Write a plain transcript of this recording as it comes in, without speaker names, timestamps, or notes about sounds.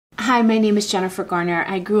Hi, my name is Jennifer Garner.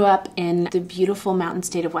 I grew up in the beautiful mountain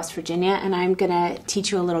state of West Virginia, and I'm gonna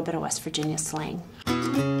teach you a little bit of West Virginia slang.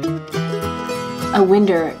 A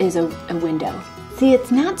winder is a window. See, it's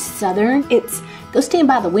not southern, it's go stand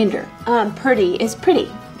by the winder. Purty is pretty.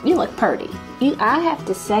 You look purty. I have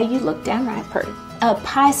to say, you look downright purty. A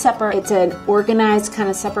pie supper, it's an organized kind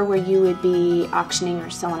of supper where you would be auctioning or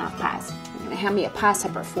selling off pies. I'm gonna have me a pie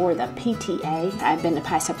supper for the PTA. I've been to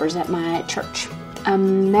pie suppers at my church. A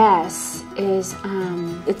mess is,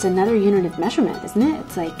 it's another unit of measurement, isn't it?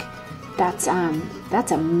 It's like, that's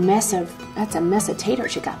a mess of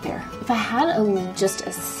taters you got there. If I had just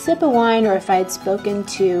a sip of wine, or if I had spoken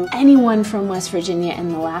to anyone from West Virginia in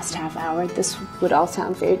the last half hour, this would all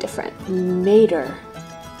sound very different. Mater.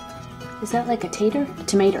 Is that like a tater? A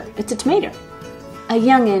tomato. It's a tomato. A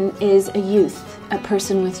youngin is a youth, a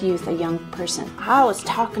person with youth, a young person. I was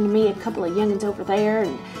talking to me a couple of youngins over there,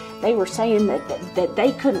 and they were saying that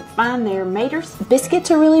they couldn't find their maters.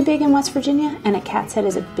 Biscuits are really big in West Virginia, and a cat's head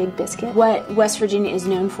is a big biscuit. What West Virginia is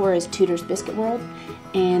known for is Tudor's Biscuit World,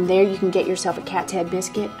 and there you can get yourself a cat's head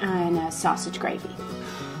biscuit and a sausage gravy.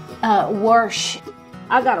 Wash.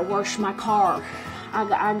 I gotta wash my car. I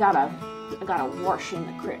gotta wash in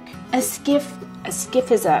the creek. A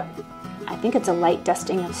skiff is I think it's a light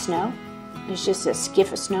dusting of snow. It's just a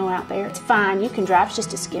skiff of snow out there. It's fine, you can drive, it's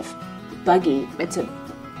just a skiff. Buggy, it's a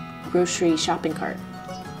grocery shopping cart.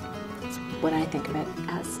 That's what I think of it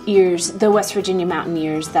as. Ears, the West Virginia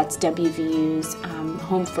Mountaineers, that's WVU's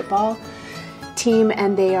home football team,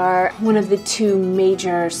 and they are one of the two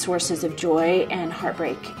major sources of joy and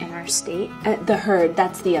heartbreak in our state. The herd,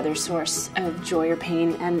 that's the other source of joy or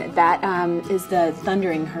pain, and that is the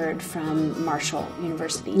Thundering Herd from Marshall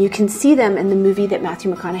University. You can see them in the movie that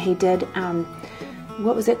Matthew McConaughey did.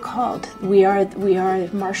 What was it called? We Are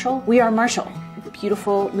Marshall? We Are Marshall.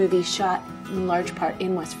 Beautiful movie shot in large part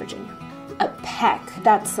in West Virginia. A peck,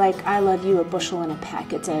 that's like I love you a bushel and a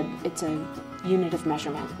peck. It's a unit of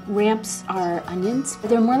measurement. Ramps are onions.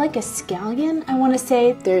 They're more like a scallion, I want to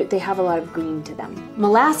say. They have a lot of green to them.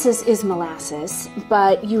 Molasses is molasses,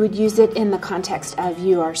 but you would use it in the context of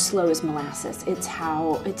you are slow as molasses. It's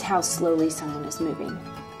how slowly someone is moving.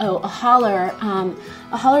 Oh, a holler.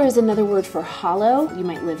 A holler is another word for hollow. You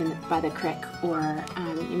might live by the creek, or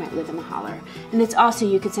you might live in the holler. And it's also,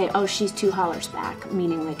 you could say, oh, she's 2 hollers back,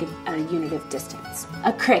 meaning like a unit of distance.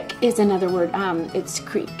 A crick is another word. It's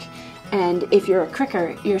creek. And if you're a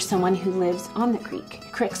cricker, you're someone who lives on the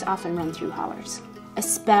creek. Cricks often run through hollers. A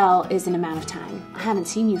spell is an amount of time. I haven't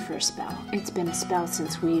seen you for a spell. It's been a spell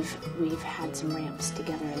since we've had some ramps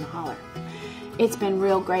together in the holler. It's been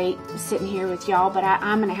real great sitting here with y'all, but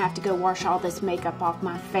I'm gonna have to go wash all this makeup off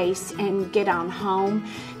my face and get on home,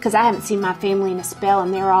 because I haven't seen my family in a spell,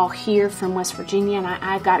 and they're all here from West Virginia, and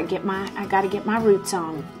I gotta get my roots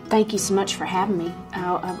on. Thank you so much for having me.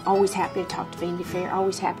 I'm always happy to talk to Vanity Fair.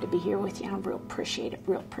 Always happy to be here with you. I real appreciate it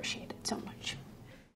so much.